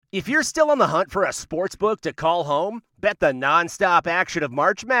If you're still on the hunt for a sports book to call home, bet the nonstop action of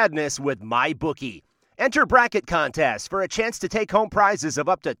March Madness with MyBookie. Enter bracket contests for a chance to take home prizes of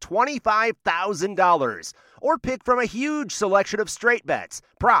up to $25,000, or pick from a huge selection of straight bets,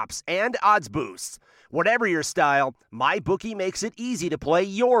 props, and odds boosts. Whatever your style, MyBookie makes it easy to play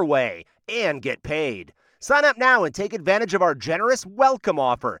your way and get paid. Sign up now and take advantage of our generous welcome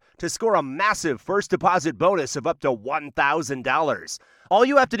offer to score a massive first deposit bonus of up to $1,000. All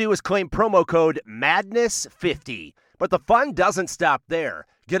you have to do is claim promo code MADNESS50. But the fun doesn't stop there.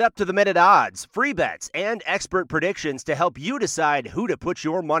 Get up-to-the-minute odds, free bets, and expert predictions to help you decide who to put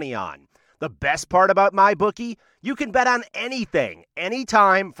your money on. The best part about MyBookie? You can bet on anything,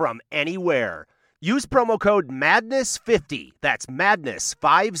 anytime, from anywhere. Use promo code MADNESS50, that's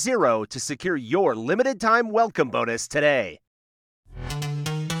MADNESS50, to secure your limited-time welcome bonus today.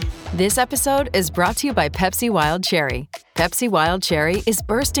 This episode is brought to you by Pepsi Wild Cherry. Pepsi Wild Cherry is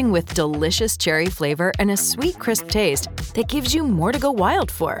bursting with delicious cherry flavor and a sweet, crisp taste that gives you more to go wild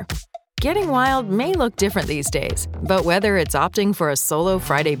for. Getting wild may look different these days, but whether it's opting for a solo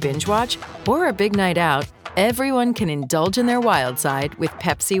Friday binge watch or a big night out, everyone can indulge in their wild side with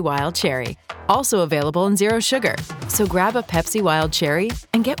Pepsi Wild Cherry. Also available in Zero Sugar. So grab a Pepsi Wild Cherry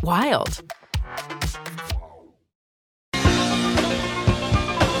and get wild.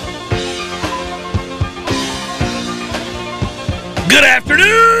 Good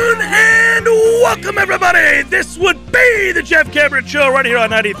afternoon and welcome everybody. This would be the Jeff Cameron Show right here on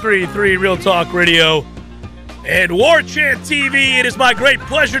 93.3 Real Talk Radio and War Chant TV. It is my great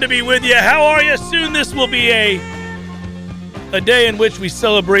pleasure to be with you. How are you? Soon this will be a day in which we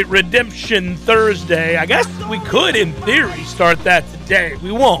celebrate Redemption Thursday. I guess we could, in theory, start that today.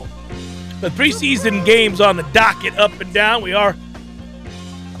 We won't. The preseason games on the docket up and down. We are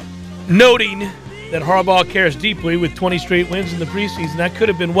noting that Harbaugh cares deeply with 20 straight wins in the preseason. That could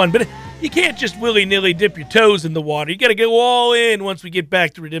have been one, but you can't just willy-nilly dip your toes in the water. You got to go all in once we get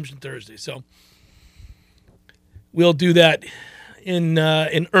back to Redemption Thursday. So we'll do that in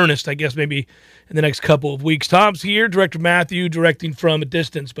earnest, I guess, maybe in the next couple of weeks. Tom's here, Director Matthew, directing from a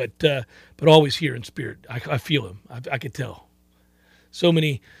distance, but always here in spirit. I feel him. I could tell. So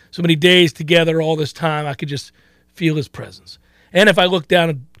many days together, all this time, I could just feel his presence. And if I look down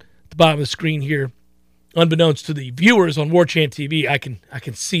at the bottom of the screen here, unbeknownst to the viewers on War Chant TV, I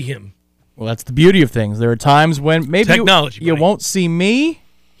can see him. Well, that's the beauty of things. There are times when maybe technology, you won't see me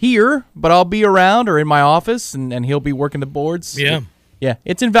here, but I'll be around or in my office, and he'll be working the boards. Yeah. Yeah,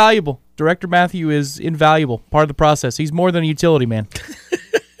 it's invaluable. Director Matthew is invaluable, part of the process. He's more than a utility man.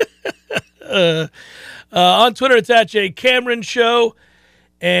 On Twitter, it's at J Cameron Show.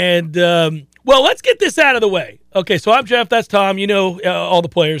 And, well, let's get this out of the way. Okay, so I'm Jeff, that's Tom. You know all the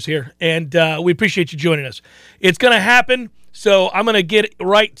players here, and we appreciate you joining us. It's going to happen, so I'm going to get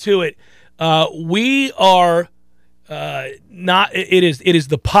right to it. We are not – it is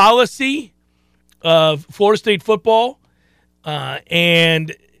the policy of Florida State football,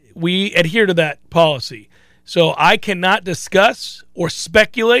 and we adhere to that policy. So I cannot discuss or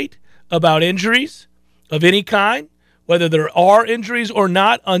speculate about injuries of any kind, whether there are injuries or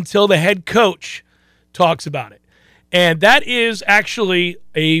not, until the head coach talks about it. And that is actually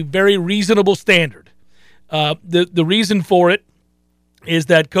a very reasonable standard. The reason for it is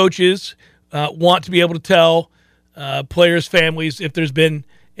that coaches want to be able to tell players' families if there's been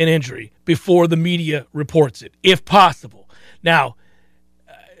an injury before the media reports it, if possible. Now,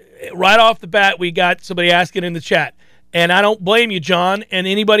 right off the bat, we got somebody asking in the chat, and I don't blame you, John, and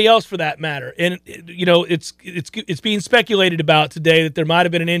anybody else for that matter. And you know, it's being speculated about today that there might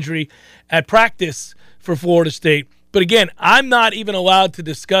have been an injury at practice for Florida State. But again, I'm not even allowed to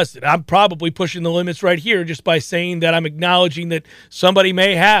discuss it. I'm probably pushing the limits right here just by saying that I'm acknowledging that somebody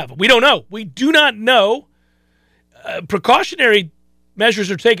may have. We don't know. We do not know. Precautionary measures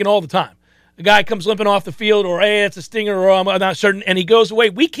are taken all the time. A guy comes limping off the field, or hey, it's a stinger, or I'm not certain, and he goes away.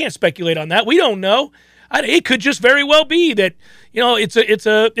 We can't speculate on that. We don't know. It could just very well be that, you know, it's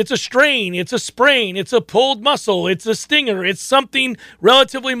a strain, it's a sprain, it's a pulled muscle, it's a stinger, it's something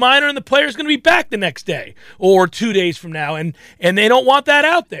relatively minor, and the player's going to be back the next day or 2 days from now, and they don't want that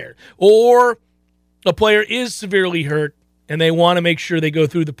out there. Or a player is severely hurt, and they want to make sure they go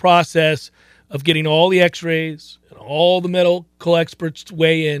through the process of getting all the x-rays and all the medical experts to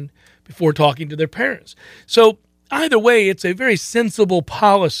weigh in before talking to their parents. So either way, it's a very sensible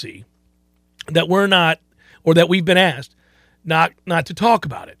policy that we're not, or that we've been asked not to talk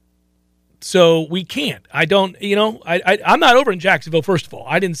about it. So we can't. I don't, you know, I'm not over in Jacksonville, first of all.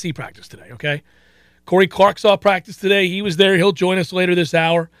 I didn't see practice today, okay? Corey Clark saw practice today. He was there. He'll join us later this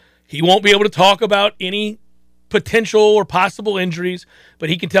hour. He won't be able to talk about any potential or possible injuries, but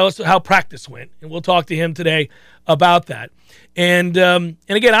he can tell us how practice went, and we'll talk to him today about that. And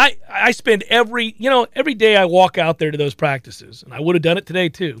again, I spend every day I walk out there to those practices, and I would have done it today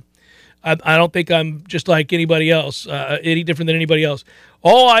too. I don't think I'm just like anybody else, any different than anybody else.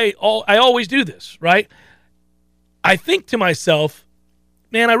 I always do this, right? I think to myself,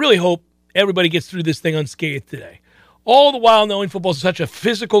 man, I really hope everybody gets through this thing unscathed today. All the while knowing football is such a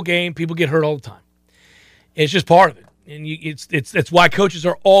physical game, people get hurt all the time. It's just part of it. And it's why coaches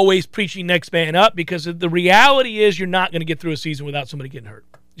are always preaching next man up, because the reality is you're not going to get through a season without somebody getting hurt.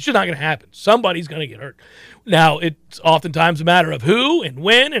 It's just not going to happen. Somebody's going to get hurt. Now, it's oftentimes a matter of who and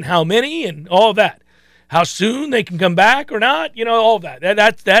when and how many and all of that. How soon they can come back or not, all of that.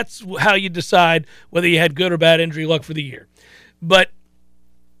 That's how you decide whether you had good or bad injury luck for the year. But,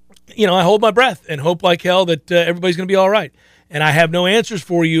 I hold my breath and hope like hell that everybody's going to be all right. And I have no answers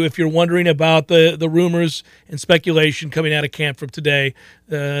for you if you're wondering about the rumors and speculation coming out of camp from today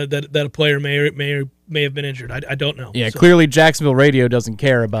that a player may have been injured. I don't know. Yeah, clearly Jacksonville radio doesn't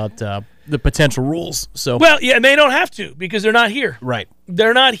care about the potential rules. So and they don't have to, because they're not here. Right.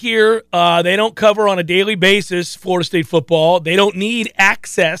 They're not here. They don't cover on a daily basis Florida State football. They don't need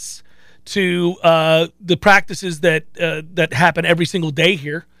access to the practices that happen every single day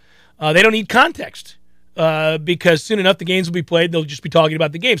here. They don't need context. Because soon enough the games will be played. They'll just be talking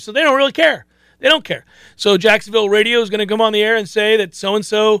about the game. So they don't really care. They don't care. So Jacksonville radio is going to come on the air and say that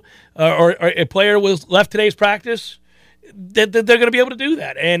so-and-so or a player was left today's practice, that they're going to be able to do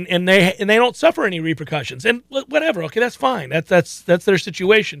that. And they don't suffer any repercussions. And whatever. Okay, that's fine. That's their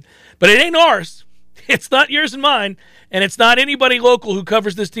situation. But it ain't ours. It's not yours and mine. And it's not anybody local who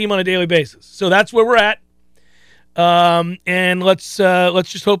covers this team on a daily basis. So that's where we're at. And let's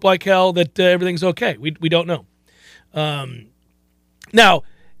just hope like hell that everything's okay. We don't know. Now,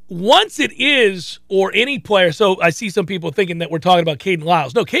 once it is, or any player, so I see some people thinking that we're talking about Caden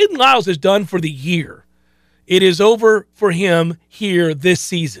Lyles. No, Caden Lyles is done for the year. It is over for him here this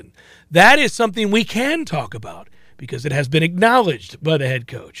season. That is something we can talk about because it has been acknowledged by the head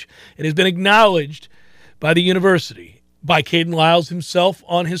coach. It has been acknowledged by the university, by Caden Lyles himself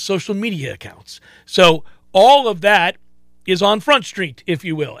on his social media accounts. So all of that is on Front Street, if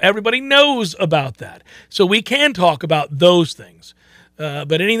you will. Everybody knows about that. So we can talk about those things.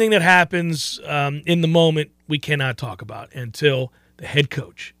 But anything that happens in the moment, we cannot talk about until the head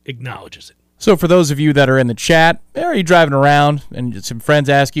coach acknowledges it. So for those of you that are in the chat, are you driving around and some friends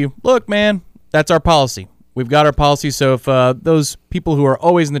ask you, look, man, that's our policy. We've got our policy. So if those people who are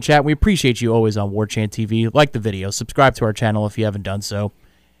always in the chat, we appreciate you always on War Chant TV. Like the video. Subscribe to our channel if you haven't done so.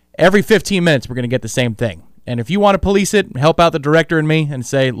 Every 15 minutes, we're going to get the same thing. And if you want to police it, help out the director and me and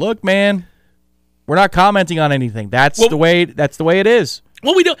say, look, man, we're not commenting on anything. That's the way it is.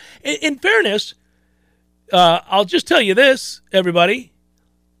 Well, we don't. In fairness, I'll just tell you this, everybody.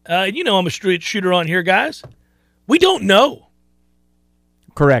 I'm a straight shooter on here, guys. We don't know.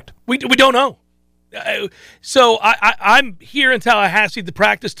 Correct. We don't know. So I'm here in Tallahassee. The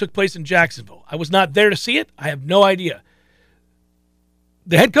practice took place in Jacksonville. I was not there to see it. I have no idea.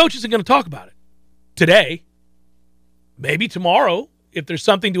 The head coach isn't going to talk about it today. Maybe tomorrow, if there's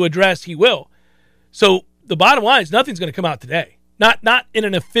something to address, he will. So the bottom line is nothing's going to come out today. Not in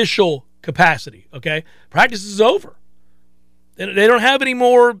an official capacity, okay? Practice is over. They don't have any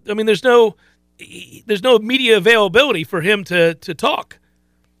more. I mean, there's no media availability for him to talk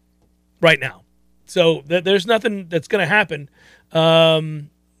right now. So there's nothing that's going to happen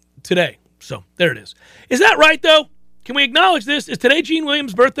today. So there it is. Is that right, though? Can we acknowledge this? Is today Gene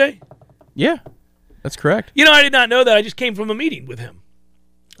Williams' birthday? Yeah, that's correct. I did not know that. I just came from a meeting with him.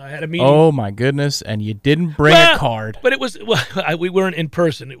 I had a meeting. Oh, my goodness. And you didn't bring a card. But it was, we weren't in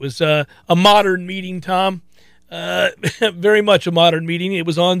person. It was a modern meeting, Tom. Very much a modern meeting. It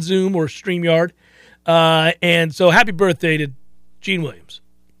was on Zoom or StreamYard. And so happy birthday to Gene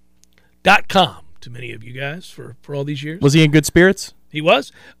Williams.com to many of you guys for all these years. Was he in good spirits? He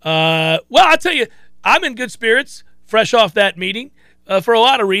was. Well, I'll tell you, I'm in good spirits, fresh off that meeting, for a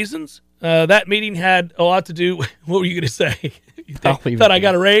lot of reasons. That meeting had a lot to do. What were you going to say? You thought I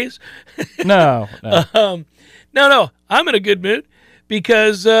got a raise? No. No. I'm in a good mood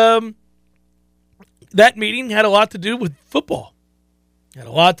because that meeting had a lot to do with football. Had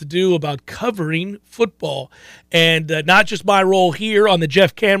a lot to do about covering football. And not just my role here on the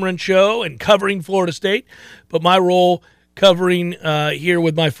Jeff Cameron Show and covering Florida State, but my role covering here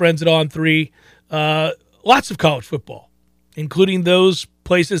with my friends at On3 lots of college football, including those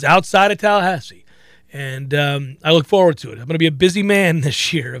places outside of Tallahassee. And I look forward to it. I'm going to be a busy man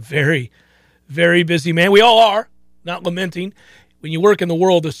this year, a very, very busy man. We all are, not lamenting. When you work in the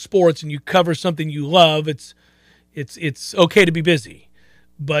world of sports and you cover something you love, it's it's okay to be busy,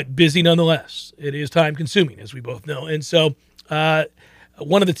 but busy nonetheless. It is time consuming, as we both know. And so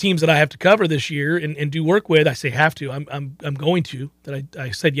one of the teams that I have to cover this year and do work with, I say have to, I'm going to, that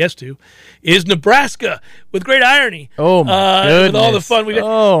I said yes to, is Nebraska, with great irony. Oh, my goodness. With all the fun we got.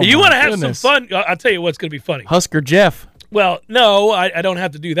 Oh, you want to have goodness. some fun? I'll tell you what's going to be funny. Husker Jeff. Well, no, I don't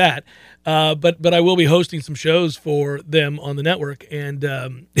have to do that, but I will be hosting some shows for them on the network, and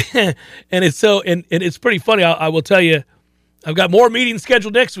and it's pretty funny. I will tell you, I've got more meetings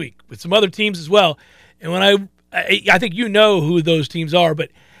scheduled next week with some other teams as well, and when I think you know who those teams are, but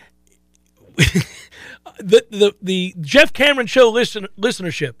the Jeff Cameron Show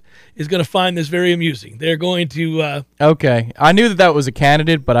listenership is going to find this very amusing. They're going to Okay, I knew that was a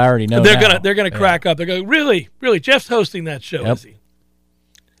candidate, but I already know they're gonna crack up. They're going, really, Jeff's hosting that show, Yep. is he?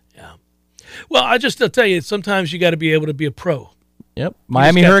 Yeah. Well, I'll tell you, sometimes you got to be able to be a pro. Yep,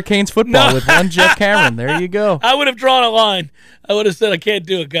 Miami Hurricanes football with one Jeff Cameron. There you go. I would have drawn a line. I would have said, I can't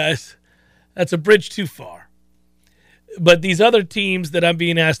do it, guys. That's a bridge too far. But these other teams that I'm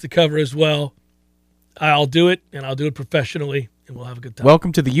being asked to cover as well, I'll do it, and I'll do it professionally, and we'll have a good time.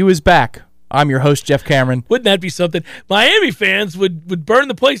 Welcome to the U is Back. I'm your host, Jeff Cameron. Wouldn't that be something? Miami fans would burn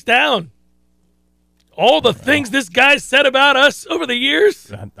the place down. All the things this guy said about us over the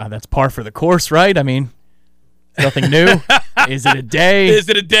years. That's par for the course, right? I mean, nothing new. Is it a day? Is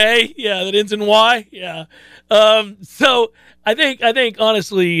it a day? Yeah, that ends in Y. Yeah. So I think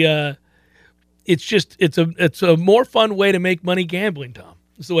honestly, it's a more fun way to make money gambling, Tom.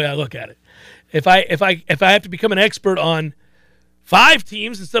 That's the way I look at it. If I have to become an expert on 5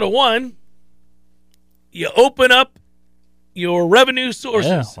 teams instead of one, you open up your revenue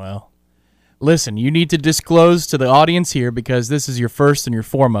sources. Yeah, well, listen, you need to disclose to the audience here, because this is your first and your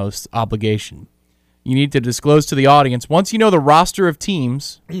foremost obligation. You need to disclose to the audience, once you know the roster of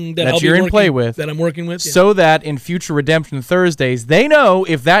teams that you're in play with, that I'm working with, yeah, so that in future Redemption Thursdays, they know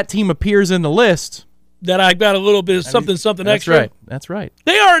if that team appears in the list, that I've got a little bit of something extra. That's right.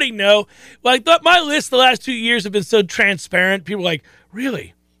 They already know. Well, I thought my list the last 2 years have been so transparent. People are like,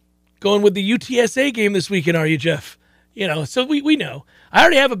 really? Going with the UTSA game this weekend, are you, Jeff? So we know. I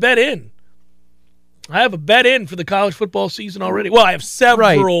already have a bet in. I have a bet in for the college football season already. Well, I have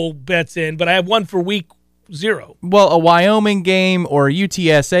several bets in, but I have one for week 0. Well, a Wyoming game or a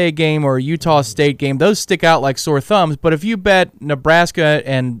UTSA game or a Utah State game, those stick out like sore thumbs. But if you bet Nebraska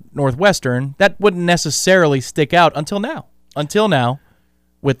and Northwestern, that wouldn't necessarily stick out until now. Until now,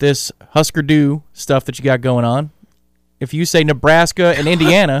 with this Husker Du stuff that you got going on. If you say Nebraska and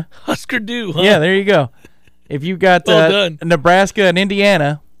Indiana. Husker Du, huh? Yeah, there you go. If you got Nebraska and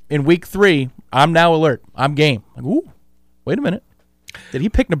Indiana in week 3, I'm now alert. I'm game. Like, ooh, wait a minute. Did he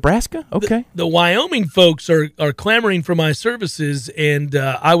pick Nebraska? Okay. The Wyoming folks are clamoring for my services, and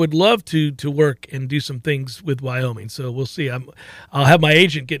I would love to work and do some things with Wyoming. So we'll see. I'll have my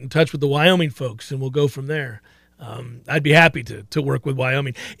agent get in touch with the Wyoming folks, and we'll go from there. I'd be happy to work with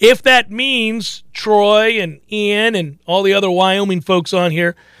Wyoming. If that means Troy and Ian and all the other Wyoming folks on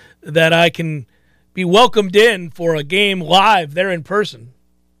here, that I can be welcomed in for a game live there in person,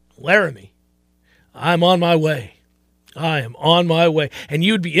 Laramie, I'm on my way. I am on my way. And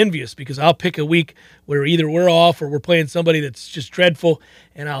you'd be envious, because I'll pick a week where either we're off or we're playing somebody that's just dreadful,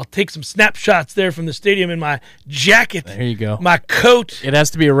 and I'll take some snapshots there from the stadium in my jacket. There you go. My coat. It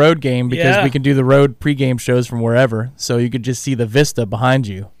has to be a road game, because we can do the road pregame shows from wherever, so you could just see the vista behind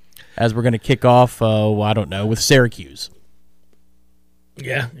you as we're going to kick off, I don't know, with Syracuse.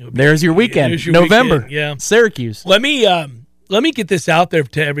 Yeah. There's your weekend, there's your November. Weekend, yeah. Syracuse. Let me get this out there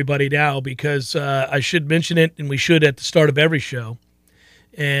to everybody now, because I should mention it, and we should at the start of every show.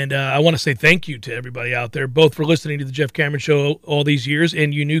 And I want to say thank you to everybody out there, both for listening to the Jeff Cameron Show all these years,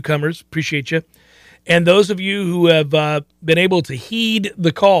 and you newcomers, appreciate you. And those of you who have been able to heed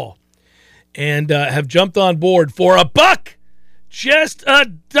the call and have jumped on board for $1, just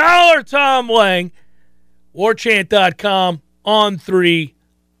 $1, Tom Lang, warchant.com, on 3,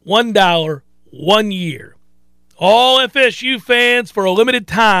 $1, 1 year. All FSU fans, for a limited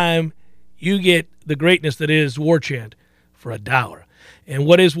time, you get the greatness that is War Chant for $1. And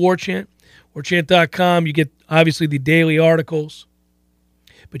what is War Chant? Warchant.com, you get, obviously, the daily articles,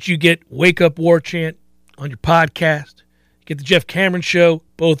 but you get Wake Up War Chant on your podcast. You get the Jeff Cameron Show,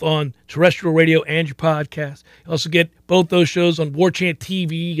 both on terrestrial radio and your podcast. You also get both those shows on War Chant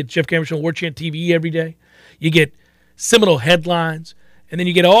TV. You get Jeff Cameron Show on War Chant TV every day. You get Seminole headlines, and then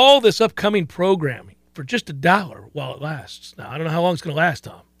you get all this upcoming programming for just $1 while it lasts. Now, I don't know how long it's going to last,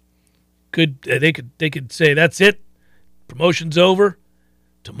 Tom. They could say, that's it, promotion's over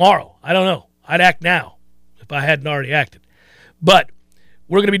tomorrow. I don't know. I'd act now if I hadn't already acted. But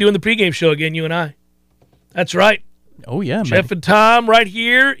we're going to be doing the pregame show again, you and I. That's right. Oh, yeah, Jeff and Tom right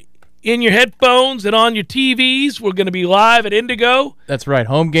here in your headphones and on your TVs. We're going to be live at Indigo. That's right.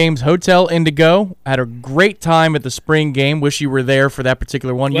 Home games, Hotel Indigo. Had a great time at the spring game. Wish you were there for that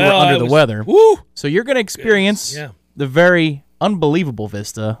particular one. You were under the weather. Woo! So you're going to experience the very unbelievable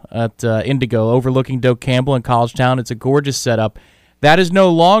vista at Indigo overlooking Doak Campbell and College Town. It's a gorgeous setup. That is no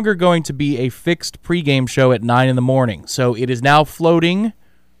longer going to be a fixed pregame show at 9 in the morning. So it is now floating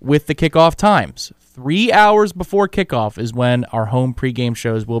with the kickoff times. 3 hours before kickoff is when our home pregame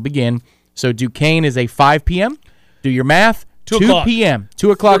shows will begin. So Duquesne is a 5 p.m. Do your math. 2 p.m.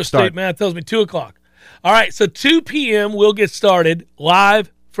 2 o'clock Florida start. State math tells me 2 o'clock. All right, so 2 p.m. we'll get started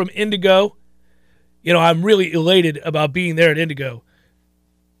live from Indigo. You know, I'm really elated about being there at Indigo.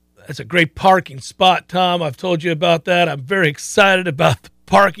 That's a great parking spot, Tom. I've told you about that. I'm very excited about the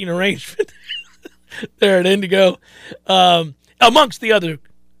parking arrangement there at Indigo, amongst the other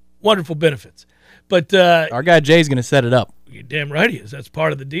wonderful benefits. But our guy Jay's going to set it up. You're damn right he is. That's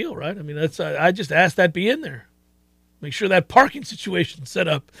part of the deal, right? I mean, that's I just asked that be in there. Make sure that parking situation's set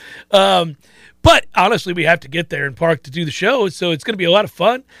up. But honestly, we have to get there and park to do the show, so it's going to be a lot of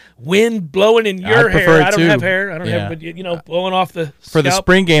fun. Wind blowing in your hair. I don't have hair. I don't have, but you know, blowing off the scalp. For the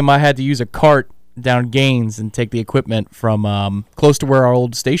spring game, I had to use a cart down Gaines and take the equipment from close to where our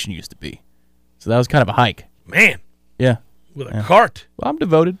old station used to be. So that was kind of a hike. Man. Yeah. With a cart. Well, I'm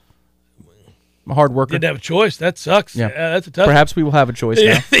devoted. I'm a hard worker. Didn't have a choice. That sucks. Yeah. That's a tough Perhaps we will have a choice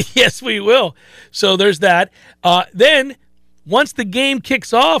now. Yes, we will. So there's that. Then, once the game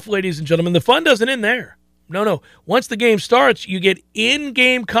kicks off, ladies and gentlemen, the fun doesn't end there. No. Once the game starts, you get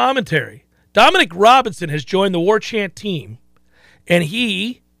in-game commentary. Dominic Robinson has joined the War Chant team, and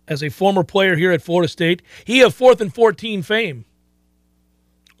he, as a former player here at Florida State, he of 4th and 14 fame.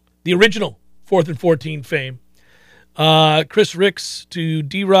 The original 4th and 14 fame. Chris Ricks to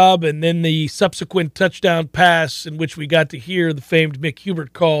D-Rob, and then the subsequent touchdown pass in which we got to hear the famed Mick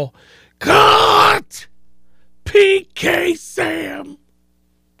Hubert call, "Cut! PK Sam!"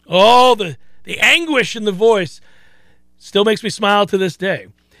 Oh, the anguish in the voice still makes me smile to this day.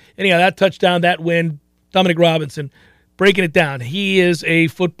 Anyhow, that touchdown, that win, Dominic Robinson, breaking it down. He is a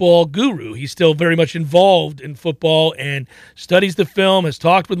football guru. He's still very much involved in football and studies the film, has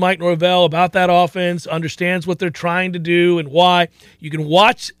talked with Mike Norvell about that offense, understands what they're trying to do and why. You can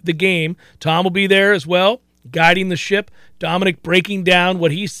watch the game. Tom will be there as well, guiding the ship. Dominic breaking down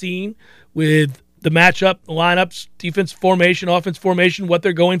what he's seen with the matchup, the lineups, defense formation, offense formation, what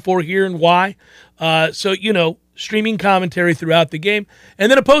they're going for here and why. So, you know, streaming commentary throughout the game. And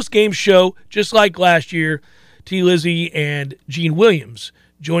then a post-game show, just like last year, T. Lizzie and Gene Williams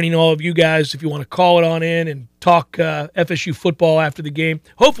joining all of you guys if you want to call it on in and talk FSU football after the game.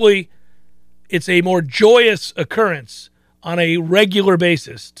 Hopefully, it's a more joyous occurrence on a regular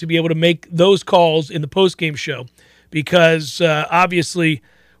basis to be able to make those calls in the post-game show because obviously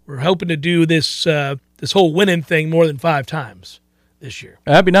we're hoping to do this whole winning thing more than 5 times this year.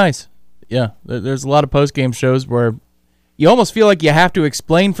 That'd be nice. Yeah, there's a lot of post-game shows where you almost feel like you have to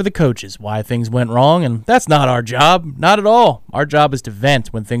explain for the coaches why things went wrong, and that's not our job. Not at all. Our job is to vent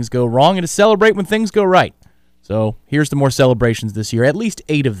when things go wrong and to celebrate when things go right. So here's to more celebrations this year, at least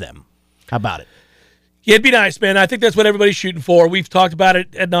 8 of them. How about it? Yeah, it'd be nice, man. I think that's what everybody's shooting for. We've talked about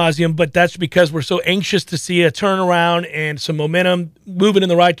it ad nauseum, but that's because we're so anxious to see a turnaround and some momentum moving in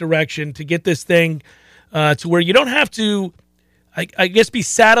the right direction to get this thing to where you don't have to, I guess, be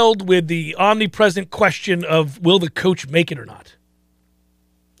saddled with the omnipresent question of will the coach make it or not.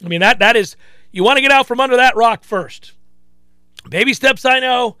 I mean, that is, you want to get out from under that rock first. Baby steps, I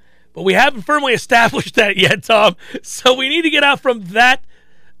know, but we haven't firmly established that yet, Tom. So we need to get out from that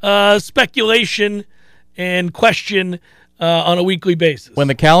speculation and question on a weekly basis. When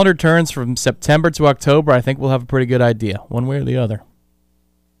the calendar turns from September to October, I think we'll have a pretty good idea, one way or the other.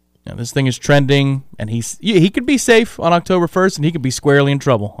 Now, this thing is trending, and he could be safe on October 1st, and he could be squarely in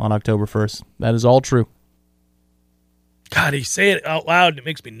trouble on October 1st. That is all true. God, he say it out loud, and it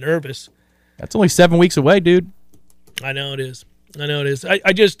makes me nervous. That's only 7 weeks away, dude. I know it is.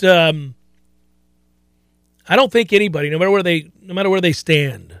 I just I don't think anybody, no matter where they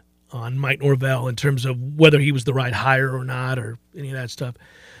stand on Mike Norvell in terms of whether he was the right hire or not or any of that stuff,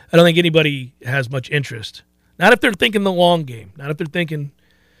 I don't think anybody has much interest. Not if they're thinking the long game. Not if they're thinking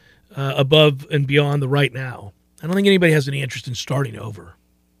above and beyond the right now. I don't think anybody has any interest in starting over.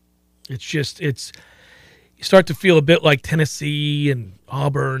 It's just, you start to feel a bit like Tennessee and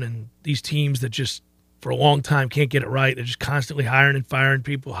Auburn and these teams that just for a long time can't get it right. They're just constantly hiring and firing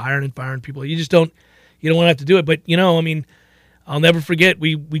people. You just don't want to have to do it. But, you know, I mean, I'll never forget,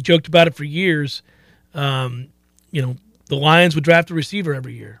 we joked about it for years. You know, the Lions would draft a receiver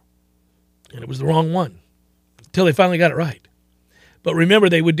every year, and it was the wrong one. until they finally got it right. But remember,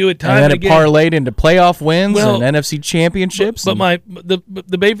 they would do it time and again. And then it parlayed into playoff wins and NFC championships. But my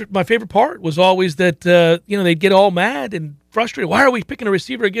favorite part was always that they'd get all mad and frustrated. Why are we picking a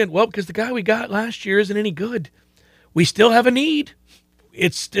receiver again? Well, because the guy we got last year isn't any good. We still have a need.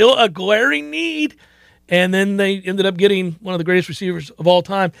 It's still a glaring need. And then they ended up getting one of the greatest receivers of all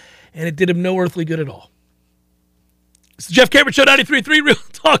time, and it did him no earthly good at all. It's the Jeff Cameron Show, 93.3 Real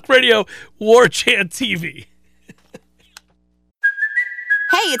Talk Radio, War Chant TV.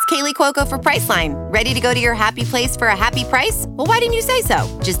 Hey, it's Kaylee Cuoco for Priceline. Ready to go to your happy place for a happy price? Well, why didn't you say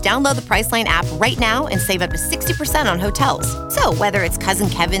so? Just download the Priceline app right now and save up to 60% on hotels. So whether it's Cousin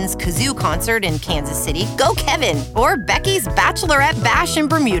Kevin's Kazoo Concert in Kansas City, go Kevin, or Becky's Bachelorette Bash in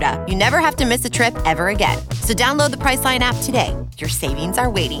Bermuda, you never have to miss a trip ever again. So download the Priceline app today. Your savings are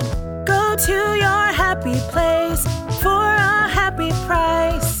waiting. Go to your happy place for a happy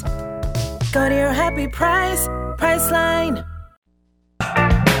price. Go to your happy price, Priceline. Woo!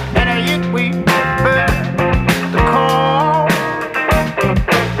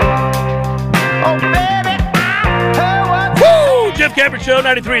 Jeff Cameron Show,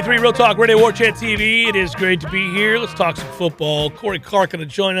 93.3 Real Talk Radio, War Chant TV. It is great to be here. Let's talk some football. Corey Clark going to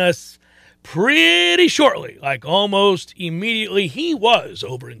join us pretty shortly, like almost immediately. He was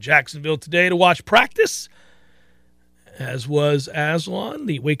over in Jacksonville today to watch practice, as was Aslan,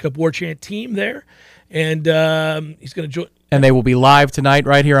 the Wake Up War Chant team there. And he's going to join. And they will be live tonight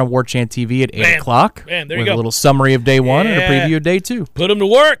right here on War Chant TV at 8 o'clock. Bam, there with you go. A little summary of day one and a preview of day two. Put them to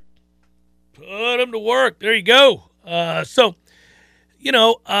work. Put them to work. There you go. I'm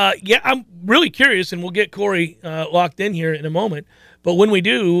really curious, and we'll get Corey locked in here in a moment. But when we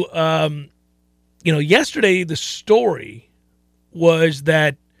do, yesterday the story was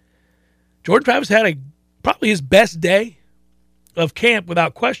that Jordan Travis had probably his best day of camp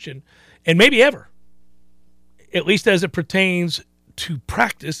without question, and maybe ever. At least as it pertains to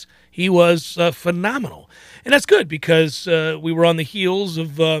practice, he was phenomenal. And that's good because we were on the heels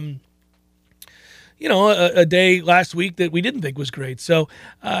of, a day last week that we didn't think was great. So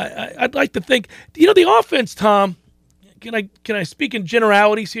I'd like to think, the offense, Tom, can I speak in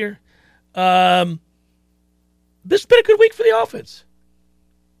generalities here? This has been a good week for the offense.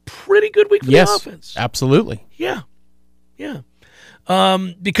 Pretty good week for the offense. Absolutely. Yeah.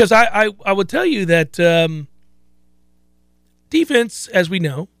 Because I would tell you that defense, as we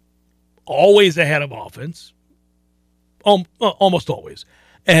know, always ahead of offense, almost always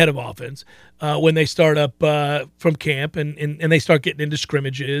ahead of offense when they start up from camp and they start getting into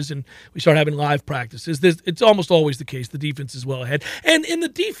scrimmages and we start having live practices. It's almost always the case. The defense is well ahead. And in the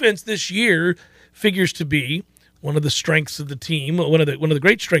defense this year figures to be one of the strengths of the team, one of the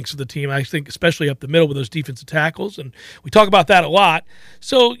great strengths of the team, I think, especially up the middle with those defensive tackles. And we talk about that a lot.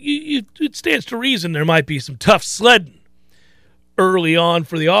 So it stands to reason there might be some tough sledding early on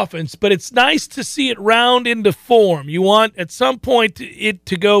for the offense, but it's nice to see it round into form. You want at some point it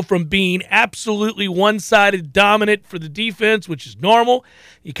to go from being absolutely one-sided dominant for the defense, which is normal.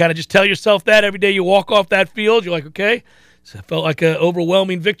 You kind of just tell yourself that every day you walk off that field. You're like, okay, so it felt like an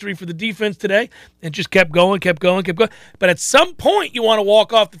overwhelming victory for the defense today, and just kept going. But at some point you want to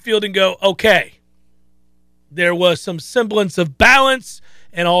walk off the field and go, okay, there was some semblance of balance,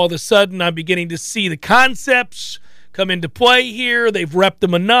 and all of a sudden I'm beginning to see the concepts come into play here. They've repped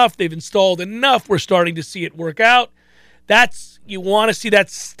them enough. They've installed enough. We're starting to see it work out. You want to see that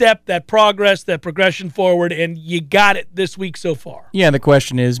step, that progress, that progression forward, and you got it this week so far. Yeah, and the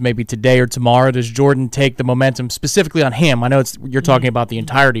question is maybe today or tomorrow, does Jordan take the momentum specifically on him? I know you're talking about the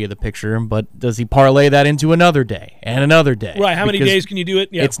entirety of the picture, but does he parlay that into another day and another day? Right, how many days can you do it?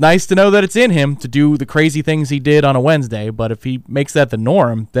 Yeah. It's nice to know that it's in him to do the crazy things he did on a Wednesday, but if he makes that the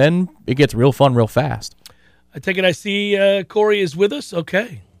norm, then it gets real fun real fast. I take it I see Corey is with us.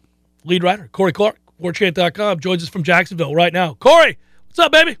 Okay. Lead writer, Corey Clark, warchant.com, joins us from Jacksonville right now. Corey, what's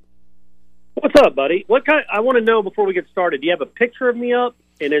up, baby? What's up, buddy? I want to know before we get started, do you have a picture of me up?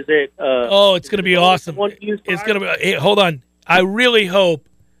 And is it it's going to be awesome. It's going to be hey, hold on. I really hope.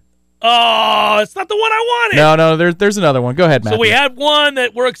 Oh, it's not the one I wanted. No, there's another one. Go ahead, Matt. So we had one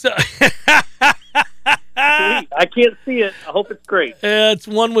that works I can't see it. I hope it's great. It's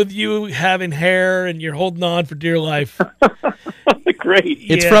one with you having hair and you're holding on for dear life. Great.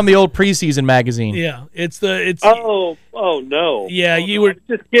 It's from the old preseason magazine. Yeah, it's Oh no. Yeah, you were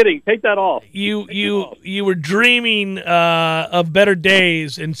just kidding. Take that off. You were dreaming of better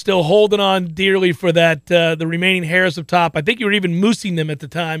days and still holding on dearly for that the remaining hairs up top. I think you were even moosing them at the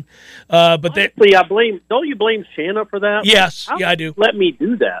time. But honestly, don't you blame Shanna for that? Yes, I do. Let me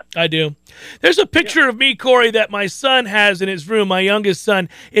do that. I do. There's a picture of me, Corey, that my son has in his room, my youngest son.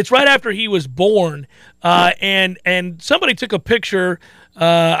 It's right after he was born. and somebody took a picture,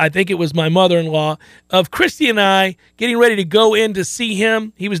 I think it was my mother-in-law, of Christy and I getting ready to go in to see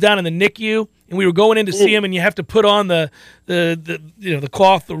him. He was down in the NICU, and we were going in to see him, and you have to put on the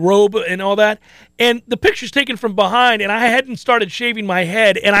cloth, the robe, and all that. And the picture's taken from behind, and I hadn't started shaving my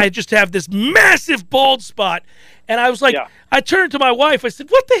head, and I just have this massive bald spot. And I was like, I turned to my wife. I said,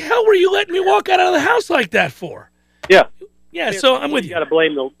 "What the hell were you letting me walk out of the house like that for?" Yeah, so I'm with you. You got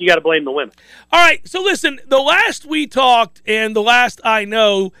to blame the women. All right, so listen, the last we talked and the last I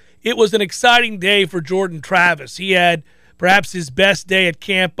know, it was an exciting day for Jordan Travis. He had perhaps his best day at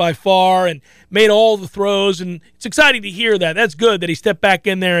camp by far and made all the throws, and it's exciting to hear that. That's good that he stepped back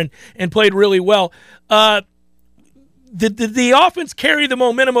in there and played really well. Did the offense carry the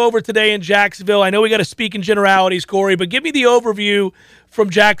momentum over today in Jacksonville? I know we got to speak in generalities, Corey, but give me the overview from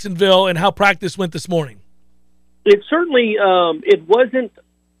Jacksonville and how practice went this morning. It certainly it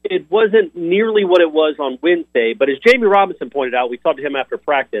wasn't nearly what it was on Wednesday, but as Jamie Robinson pointed out, we talked to him after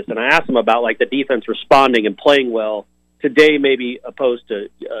practice, and I asked him about like the defense responding and playing well today, maybe opposed to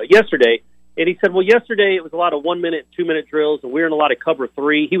yesterday. And he said, well, yesterday it was a lot of 1 minute, 2 minute drills, and we were in a lot of cover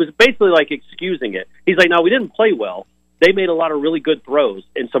three. He was basically like excusing it. He's like, no, we didn't play well. They made a lot of really good throws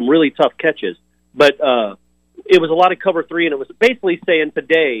and some really tough catches, but it was a lot of cover three, and it was basically saying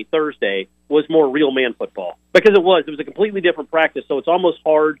today, Thursday, was more real man football. Because it was a completely different practice, so it's almost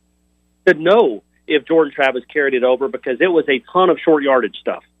hard to know if Jordan Travis carried it over because it was a ton of short yardage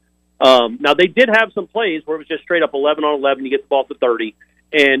stuff. Now, they did have some plays where it was just straight up 11 on 11, you get the ball to 30,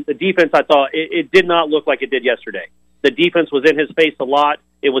 and the defense, I thought, it did not look like it did yesterday. The defense was in his face a lot.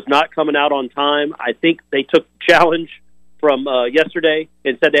 It was not coming out on time. I think they took the challenge from yesterday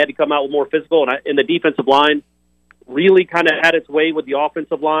and said they had to come out with more physical, and the defensive line really kind of had its way with the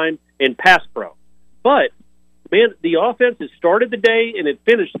offensive line and pass pro. But, man, the offense has started the day and it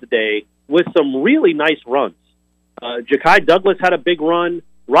finished the day with some really nice runs. Ja'Kai Douglas had a big run.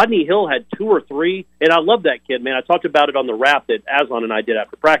 Rodney Hill had 2 or 3, and I love that kid, man. I talked about it on the wrap that Aslan and I did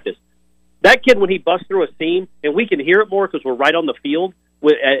after practice. That kid, when he busts through a seam, and we can hear it more because we're right on the field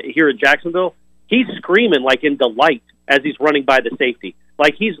here in Jacksonville, he's screaming like in delight as he's running by the safety.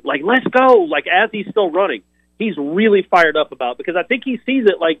 Like he's like, let's go, like as he's still running. He's really fired up about it because I think he sees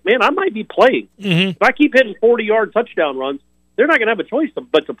it like, man, I might be playing. Mm-hmm. If I keep hitting 40-yard touchdown runs, they're not going to have a choice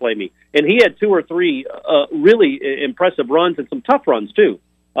but to play me. And he had 2 or 3 really impressive runs and some tough runs too.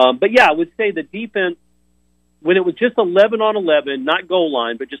 But, yeah, I would say the defense, when it was just 11 on 11, not goal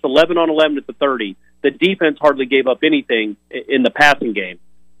line, but just 11 on 11 at the 30, the defense hardly gave up anything in the passing game.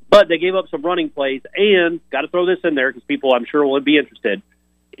 But they gave up some running plays, and got to throw this in there because people, I'm sure, will be interested.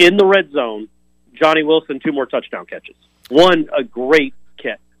 In the red zone, Johnny Wilson, 2 more touchdown catches. One, a great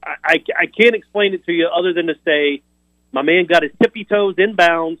catch. I can't explain it to you other than to say my man got his tippy toes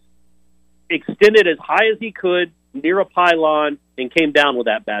inbounds, extended as high as he could near a pylon, and came down with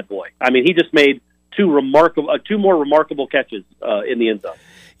that bad boy. I mean, he just made 2 more remarkable catches in the end zone.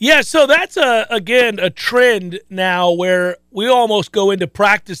 Yeah, so that's, again, a trend now where we almost go into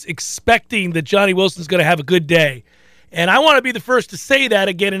practice expecting that Johnny Wilson's going to have a good day. And I want to be the first to say that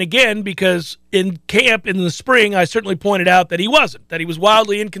again and again because in camp in the spring, I certainly pointed out that he wasn't, that he was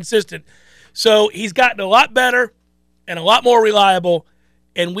wildly inconsistent. So he's gotten a lot better and a lot more reliable,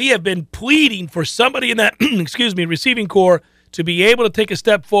 and we have been pleading for somebody in that receiving corps to be able to take a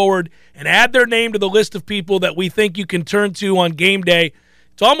step forward and add their name to the list of people that we think you can turn to on game day.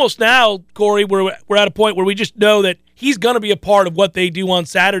 It's almost now, Corey, we're at a point where we just know that he's going to be a part of what they do on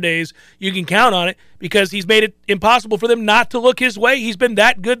Saturdays. You can count on it because he's made it impossible for them not to look his way. He's been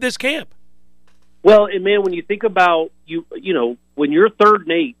that good this camp. Well, and, man, when you think about, you know, when you're 3rd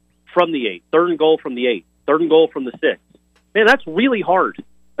and 8 from the 8, 3rd and goal from the 8, 3rd and goal from the 6, man, that's really hard.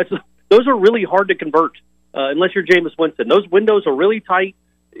 Those are really hard to convert unless you're Jameis Winston. Those windows are really tight.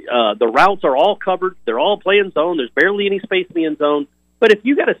 The routes are all covered. They're all playing zone. There's barely any space in the end zone. But if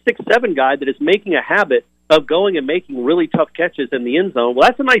you got a 6'7" guy that is making a habit of going and making really tough catches in the end zone, well,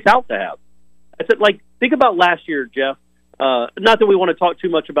 that's a nice out to have. That's it. Like, think about last year, Jeff. Not that we want to talk too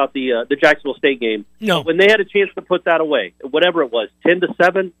much about the Jacksonville State game. No. When they had a chance to put that away, whatever it was, 10-7.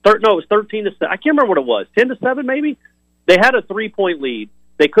 It was 13-7. I can't remember what it was. 10-7 maybe. They had a 3-point lead.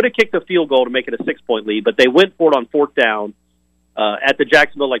 They could have kicked a field goal to make it a 6-point lead, but they went for it on 4th down at the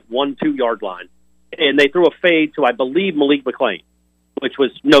Jacksonville 1-2 yard line, and they threw a fade to I believe Malik McClain, which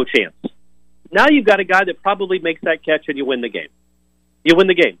was no chance. Now you've got a guy that probably makes that catch and you win the game. You win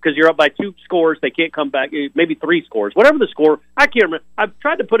the game because you're up by 2 scores. They can't come back, maybe 3 scores. Whatever the score, I can't remember. I've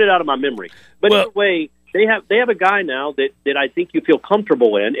tried to put it out of my memory. But either way, they have a guy now that I think you feel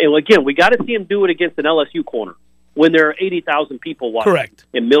comfortable in. And, again, we got to see him do it against an LSU corner. when there are 80,000 people watching. Correct.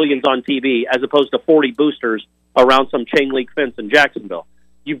 And millions on TV, as opposed to 40 boosters around some chain link fence in Jacksonville.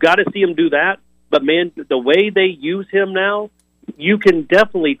 You've got to see him do that. But, man, the way they use him now, you can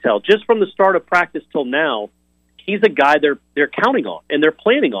definitely tell, just from the start of practice till now, he's a guy they're counting on and they're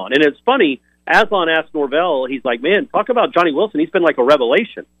planning on. And it's funny, Aslan asked Norvell, he's like, man, talk about Johnny Wilson. He's been like a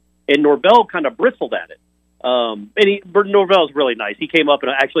revelation. And Norvell kind of bristled at it. Norvell's really nice. He came up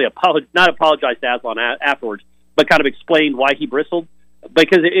and actually not apologized to Aslan afterwards, but kind of explained why he bristled.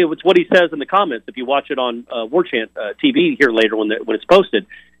 Because it was what he says in the comments, if you watch it on War Chant TV here later when it's posted,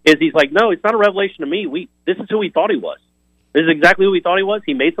 is he's like, no, it's not a revelation to me. This is who we thought he was. This is exactly who we thought he was.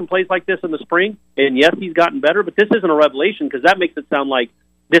 He made some plays like this in the spring, and yes, he's gotten better, but this isn't a revelation because that makes it sound like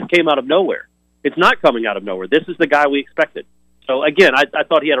this came out of nowhere. It's not coming out of nowhere. This is the guy we expected. So, again, I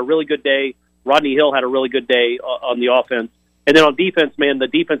thought he had a really good day. Rodney Hill had a really good day on the offense. And then on defense, man, the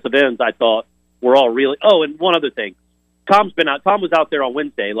defensive ends I thought were all really – oh, and one other thing. Tom was out there on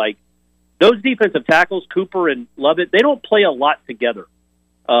Wednesday. Like, those defensive tackles, Cooper and Lovett, they don't play a lot together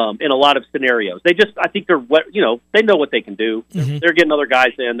in a lot of scenarios. I think they know what they can do. Mm-hmm. They're getting other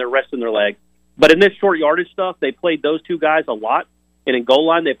guys in. They're resting their legs. But in this short yardage stuff, they played those two guys a lot. And in goal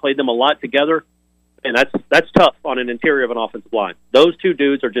line, they played them a lot together. And that's tough on an interior of an offensive line. Those two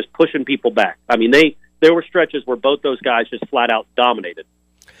dudes are just pushing people back. I mean, there were stretches where both those guys just flat out dominated.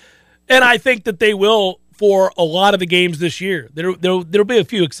 And I think that they will for a lot of the games this year. There'll be a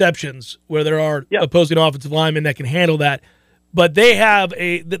few exceptions where there are opposing offensive linemen that can handle that. But they have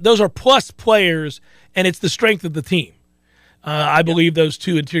those are plus players, and it's the strength of the team. I believe those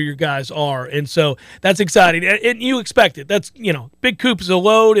two interior guys are. And so that's exciting. And you expect it. That's, Big Coop is a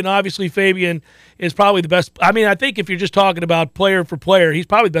load, and obviously Fabian is probably the best. I mean, I think if you're just talking about player for player, he's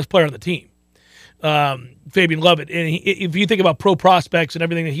probably the best player on the team, Fabian Lovett. And if you think about pro prospects and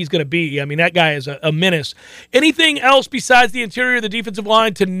everything that he's going to be, I mean, that guy is a menace. Anything else besides the interior, the defensive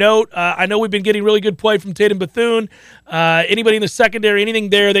line to note? I know we've been getting really good play from Tatum Bethune. Anybody in the secondary, anything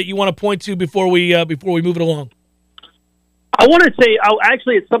there that you want to point to before we move it along? I want to say,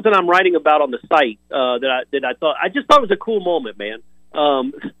 actually, it's something I'm writing about on the site I just thought it was a cool moment, man.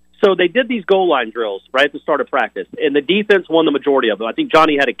 So they did these goal line drills right at the start of practice, and the defense won the majority of them. I think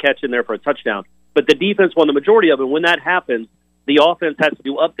Johnny had a catch in there for a touchdown, but the defense won the majority of them. When that happens, the offense has to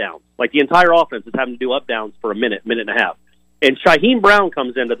do up downs. Like the entire offense is having to do up downs for a minute and a half. And Shaheem Brown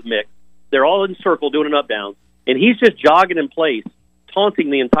comes into the mix. They're all in circle doing an up down, and he's just jogging in place, taunting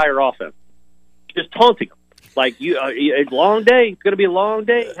the entire offense, just taunting them. Like, it's a long day. It's going to be a long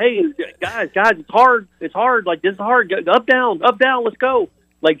day. Hey, guys, it's hard. It's hard. Like, this is hard. Up, down, let's go.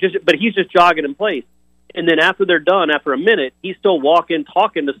 But he's just jogging in place. And then after they're done, after a minute, he's still walking,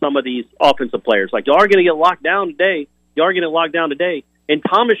 talking to some of these offensive players. Like, y'all are going to get locked down today. And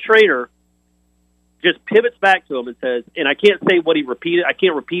Thomas Schrader just pivots back to him and says, and I can't say what he repeated. I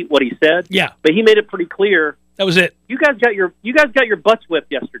can't repeat what he said. Yeah. But he made it pretty clear. That was it. You guys got your butts whipped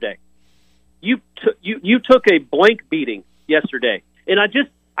yesterday. You took a blank beating yesterday. And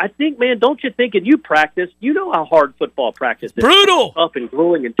I think, man, don't you think, and you practice, you know how hard football practice is. Brutal. Up and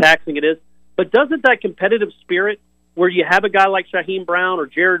grueling and taxing it is. But doesn't that competitive spirit where you have a guy like Shaheem Brown or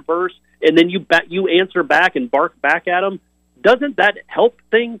Jared Verse, and then you answer back and bark back at him, doesn't that help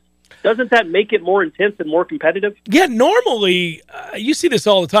things? Doesn't that make it more intense and more competitive? Yeah, normally, you see this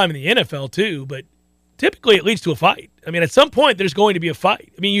all the time in the NFL too, but typically it leads to a fight. I mean, at some point, there's going to be a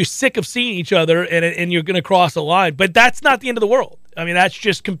fight. I mean, you're sick of seeing each other, and you're going to cross a line. But that's not the end of the world. I mean, that's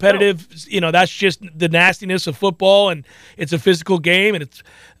just competitive. No. That's just the nastiness of football, and it's a physical game, and it's,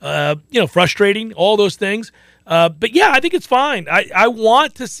 frustrating, all those things. But, yeah, I think it's fine. I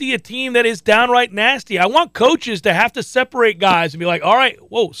want to see a team that is downright nasty. I want coaches to have to separate guys and be like, all right,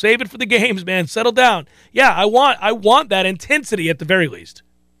 whoa, save it for the games, man. Settle down. Yeah, I want that intensity at the very least.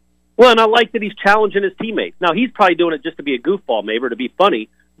 Well, and I like that he's challenging his teammates. Now, he's probably doing it just to be a goofball, maybe, or to be funny.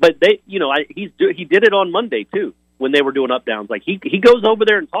 But he did it on Monday too when they were doing up downs. Like he goes over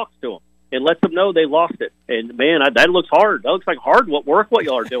there and talks to them and lets them know they lost it. And man, that looks hard. That looks like hard work what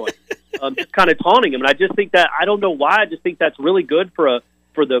y'all are doing. Just kind of taunting him. And I just think that I don't know why. I just think that's really good for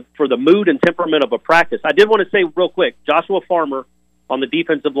the mood and temperament of a practice. I did want to say real quick, Joshua Farmer on the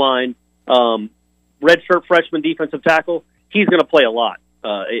defensive line, redshirt freshman defensive tackle. He's going to play a lot.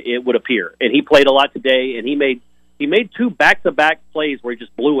 It would appear, and he played a lot today, and he made two back-to-back plays where he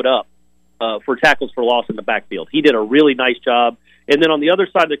just blew it up for tackles for loss in the backfield. He did a really nice job. And then on the other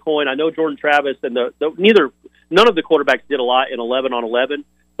side of the coin, I know Jordan Travis and none of the quarterbacks did a lot in 11-on-11,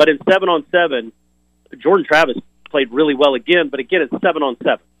 but in 7-on-7, Jordan Travis played really well again. But again, it's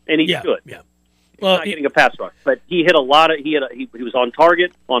 7-on-7, and he should. Yeah. Well, not getting a pass rush, but he hit a lot of. He was on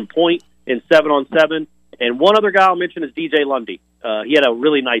target, on point in 7-on-7. And one other guy I'll mention is DJ Lundy. He had a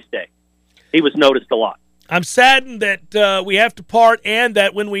really nice day. He was noticed a lot. I'm saddened that we have to part and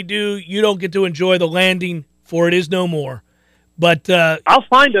that when we do, you don't get to enjoy the landing, for it is no more. But I'll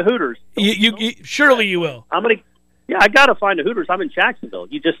find a Hooters. Surely you will. I got to find a Hooters. I'm in Jacksonville.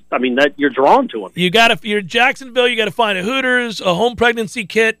 You're drawn to them. You're in Jacksonville. You got to find a Hooters, a home pregnancy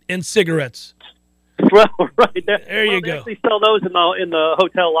kit, and cigarettes. Well, right there. You they go. actually sell those in the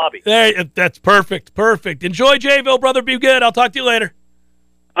hotel lobby. That's perfect. Perfect. Enjoy Jayville, brother. Be good. I'll talk to you later.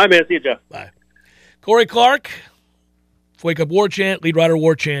 All right, man. See you, Jeff. Bye. Corey Clark, Wake Up War Chant,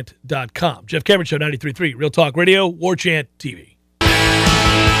 leadwriterwarchant.com. Jeff Cameron Show, 93.3, Real Talk Radio, War Chant TV.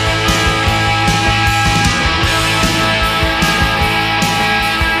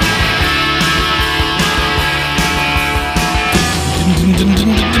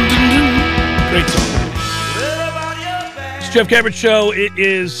 Great song. It's Jeff Cameron Show. It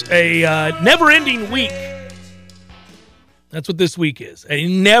is a never-ending week. That's what this week is, a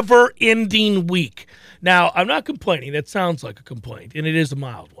never-ending week. Now, I'm not complaining. That sounds like a complaint, and it is a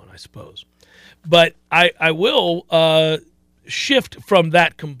mild one, I suppose. But I will shift from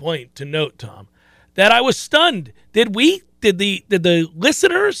that complaint to note, Tom, that I was stunned. Did the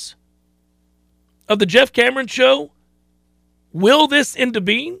listeners of the Jeff Cameron Show will this into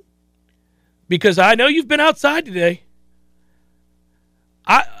being? Because I know you've been outside today.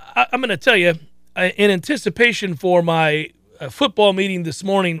 I'm going to tell you, in anticipation for my football meeting this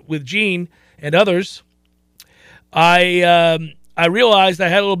morning with Gene and others, I realized I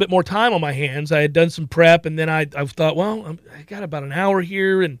had a little bit more time on my hands. I had done some prep, and then I thought, well, I got about an hour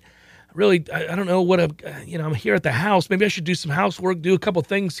here, and really, I don't know what I'm here at the house. Maybe I should do some housework, do a couple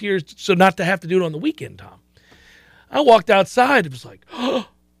things here, so not to have to do it on the weekend, Tom. I walked outside. It was like, oh,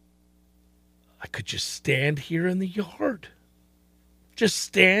 I could just stand here in the yard. Just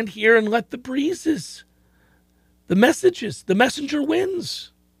stand here and let the breezes, the messenger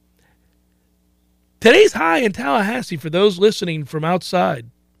wins. Today's high in Tallahassee, for those listening from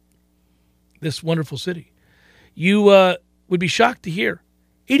outside this wonderful city, you would be shocked to hear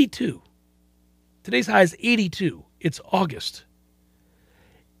 82. Today's high is 82. It's August.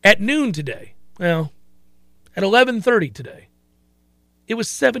 At noon today, well, at 11:30 today, it was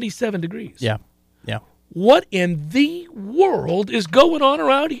 77 degrees. Yeah. What in the world is going on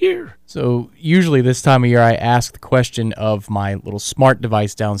around here? So usually this time of year I ask the question of my little smart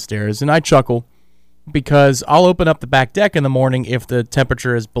device downstairs, and I chuckle because I'll open up the back deck in the morning if the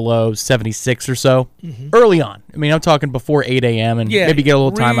temperature is below 76 or so, early on. I mean, I'm talking before 8 a.m. and maybe get a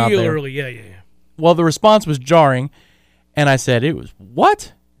little time out there. Early, yeah. Well, the response was jarring, and I said, it was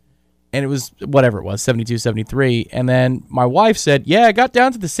what? And it was whatever it was, 72, 73. And then my wife said, yeah, I got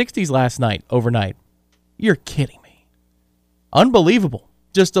down to the 60s last night, overnight. You're kidding me. Unbelievable.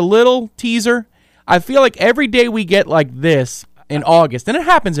 Just a little teaser. I feel like every day we get like this in August, and it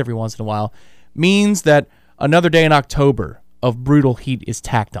happens every once in a while, means that another day in October of brutal heat is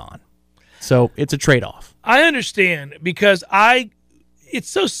tacked on. So it's a trade-off. I understand, because it's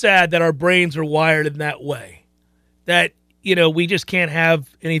so sad that our brains are wired in that way, that, we just can't have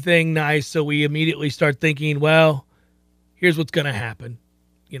anything nice, so we immediately start thinking, well, here's what's going to happen.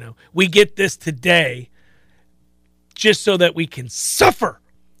 We get this today just so that we can suffer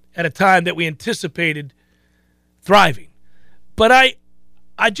at a time that we anticipated thriving. But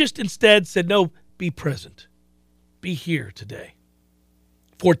I just instead said, no, be present. Be here today.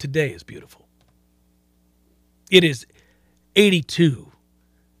 For today is beautiful. It is 82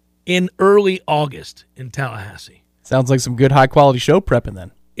 in early August in Tallahassee. Sounds like some good high-quality show prepping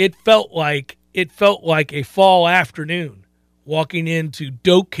then. It felt like a fall afternoon walking into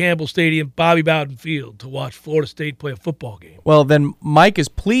Doak Campbell Stadium, Bobby Bowden Field, to watch Florida State play a football game. Well, then Mike is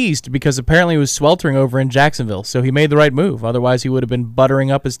pleased because apparently it was sweltering over in Jacksonville, so he made the right move. Otherwise, he would have been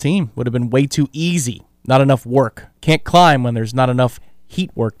buttering up his team. Would have been way too easy. Not enough work. Can't climb when there's not enough heat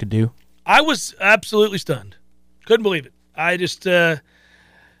work to do. I was absolutely stunned. Couldn't believe it. I just, I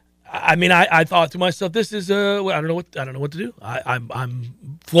thought to myself, this is, I don't know what to do.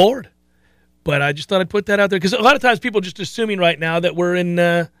 I'm floored. But I just thought I'd put that out there because a lot of times people are just assuming right now that we're in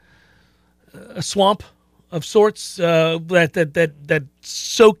a swamp of sorts, that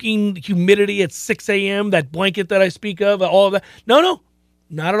soaking humidity at 6 a.m., that blanket that I speak of, all of that. No,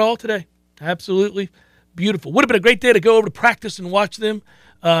 not at all today. Absolutely beautiful. Would have been a great day to go over to practice and watch them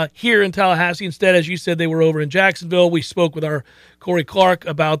here in Tallahassee. Instead, as you said, they were over in Jacksonville. We spoke with our Corey Clark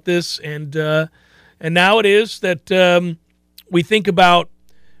about this, and now it is that we think about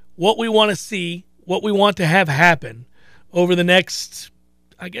what we want to see, what we want to have happen over the next,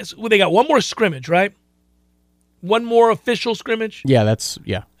 I guess, they got one more scrimmage, right? One more official scrimmage. Yeah,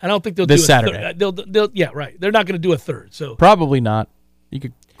 I don't think they'll this do Saturday. They'll yeah, right. They're not going to do a third. So Probably not. You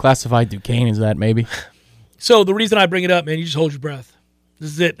could classify Duquesne as that, maybe. So the reason I bring it up, man, you just hold your breath. This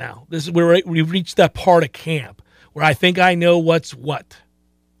is it now. This is where we've reached that part of camp where I think I know what's what.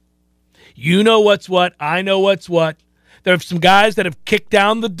 You know what's what. I know what's what. There are some guys that have kicked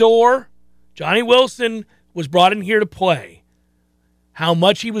down the door. Johnny Wilson was brought in here to play. How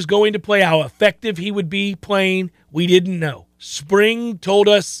much he was going to play, how effective he would be playing, we didn't know. Spring told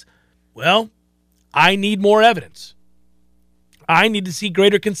us, well, I need more evidence. I need to see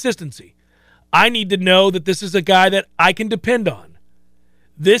greater consistency. I need to know that this is a guy that I can depend on.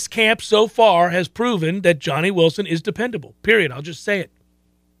 This camp so far has proven that Johnny Wilson is dependable, period. I'll just say it.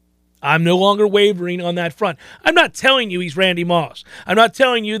 I'm no longer wavering on that front. I'm not telling you he's Randy Moss. I'm not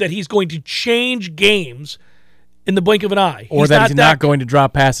telling you that he's going to change games in the blink of an eye. Or that he's not going to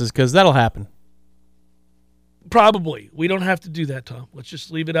drop passes, because that'll happen. Probably. We don't have to do that, Tom. Let's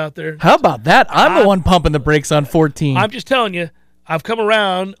just leave it out there. How about that? I'm the one pumping the brakes on 14. I'm just telling you, I've come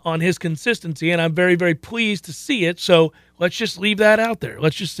around on his consistency, and I'm very, very pleased to see it. So let's just leave that out there.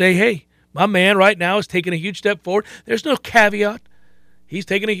 Let's just say, hey, my man right now is taking a huge step forward. There's no caveat. He's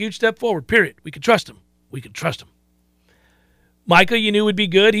taking a huge step forward, period. We can trust him. We can trust him. Micah, you knew would be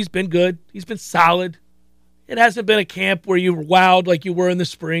good. He's been good. He's been solid. It hasn't been a camp where you were wowed like you were in the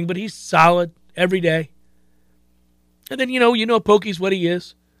spring, but he's solid every day. And then, you know Pokey's what he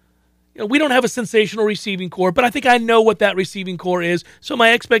is. We don't have a sensational receiving core, but I think I know what that receiving core is, so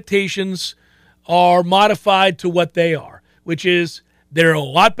my expectations are modified to what they are, which is they're a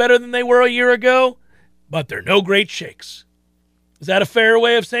lot better than they were a year ago, but they're no great shakes. Is that a fair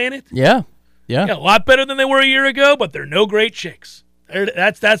way of saying it? Yeah. A lot better than they were a year ago, but they're no great shakes.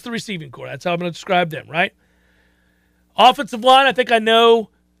 That's the receiving core. That's how I'm going to describe them, right? Offensive line, I think I know,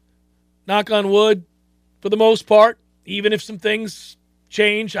 knock on wood, for the most part, even if some things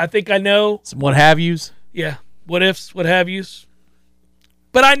change, I think I know. Some what have yous? Yeah, what ifs, what have yous.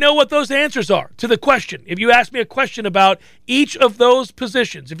 But I know what those answers are to the question. If you ask me a question about each of those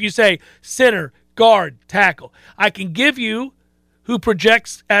positions, if you say center, guard, tackle, I can give you who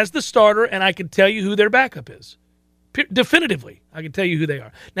projects as the starter, and I can tell you who their backup is. Definitively, I can tell you who they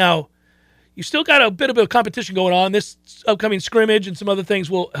are. Now, you still got a bit of a competition going on. This upcoming scrimmage and some other things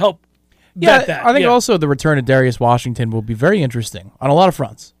will help vet that. I think also the return of Darius Washington will be very interesting on a lot of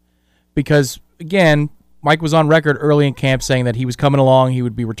fronts. Because, again, Mike was on record early in camp saying that he was coming along, he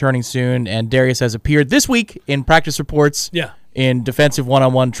would be returning soon, and Darius has appeared this week in practice reports. Yeah. In defensive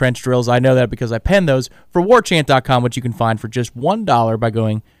one-on-one trench drills. I know that because I penned those for warchant.com, which you can find for just $1 by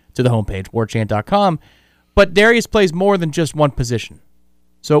going to the homepage, warchant.com. But Darius plays more than just one position.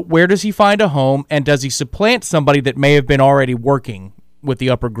 So where does he find a home, and does he supplant somebody that may have been already working with the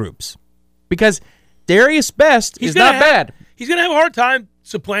upper groups? Because Darius Best is not bad. He's going to have a hard time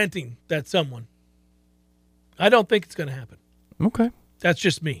supplanting that someone. I don't think it's going to happen. Okay. That's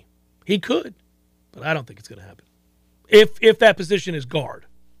just me. He could, but I don't think it's going to happen. If that position is guard.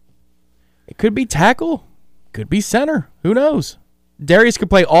 It could be tackle. Could be center. Who knows? Darius could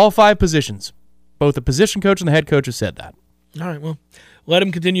play all 5 positions. Both the position coach and the head coach have said that. All right, well, let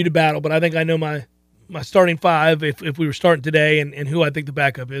him continue to battle, but I think I know my starting 5 if we were starting today and who I think the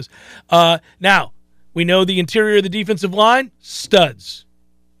backup is. Now, we know the interior of the defensive line, studs.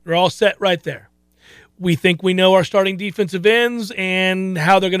 They're all set right there. We think we know our starting defensive ends and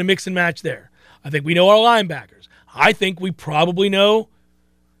how they're going to mix and match there. I think we know our linebackers. I think we probably know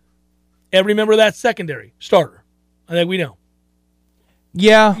every member of that secondary starter. I think we know.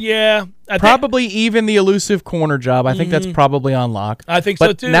 Yeah. Yeah. Probably even the elusive corner job. I think that's probably on lock. I think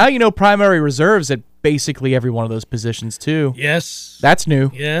so, too. Now you know primary reserves at basically every one of those positions, too. Yes. That's new.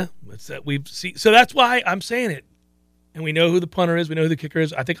 Yeah. So that's why I'm saying it. And we know who the punter is. We know who the kicker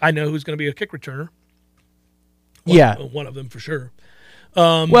is. I think I know who's going to be a kick returner. One of them for sure.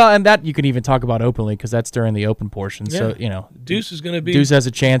 Well, and that you can even talk about openly because that's during the open portion. Yeah. So, Deuce is going to be. Deuce has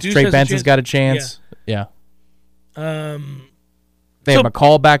a chance. Trey Benson's got a chance. Yeah. They have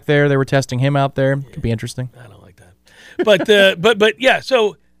McCall back there. They were testing him out there. Could be interesting. I don't like that. But yeah,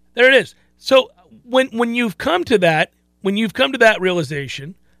 so there it is. So when you've come to that,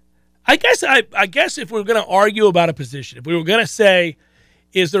 realization, I guess if we're going to argue about a position, if we were going to say,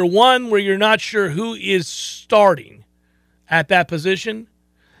 is there one where you're not sure who is starting at that position?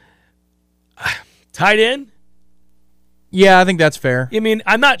 Tight end? Yeah, I think that's fair. I mean,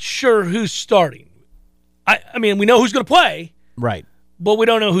 I'm not sure who's starting. I mean, we know who's going to play. Right. But we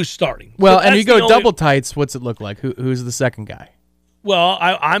don't know who's starting. Well, so and you go double tights, what's it look like? Who's the second guy? Well,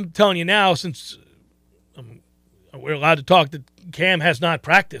 I'm telling you now, since we're allowed to talk, that Cam has not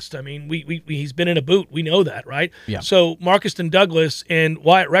practiced. I mean, he's been in a boot. We know that, right? Yeah. So Marcuston Douglas and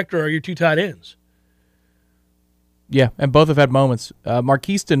Wyatt Rector are your two tight ends. Yeah, and both have had moments.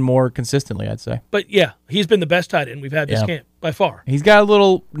 Marquiston more consistently, I'd say. But, yeah, he's been the best tight end we've had this camp by far. He's got a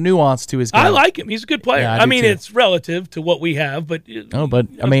little nuance to his game. I like him. He's a good player. Yeah, I mean, too. It's relative to what we have, but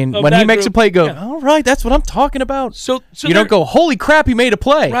I mean, when he makes a play, go, all right, that's what I'm talking about. So you don't go, holy crap, he made a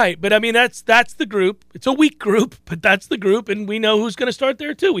play. Right, but I mean, that's the group. It's a weak group, but that's the group, and we know who's going to start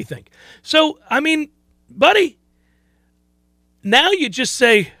there too, we think. So, I mean, buddy, now you just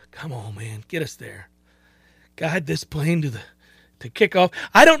say, come on, man, get us there. Guide this plane to kick off.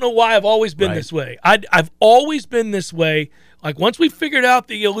 I don't know why I've always been this way. I've always been this way. Like, once we figured out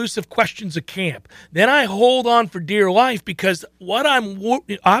the elusive questions of camp, then I hold on for dear life because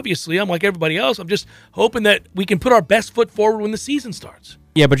obviously, I'm like everybody else, I'm just hoping that we can put our best foot forward when the season starts.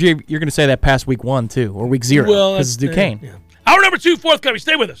 Yeah, but you're going to say that past week 1, too, or week 0, because it's Duquesne. Hour number 2, forthcoming.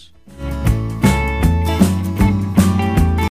 Stay with us.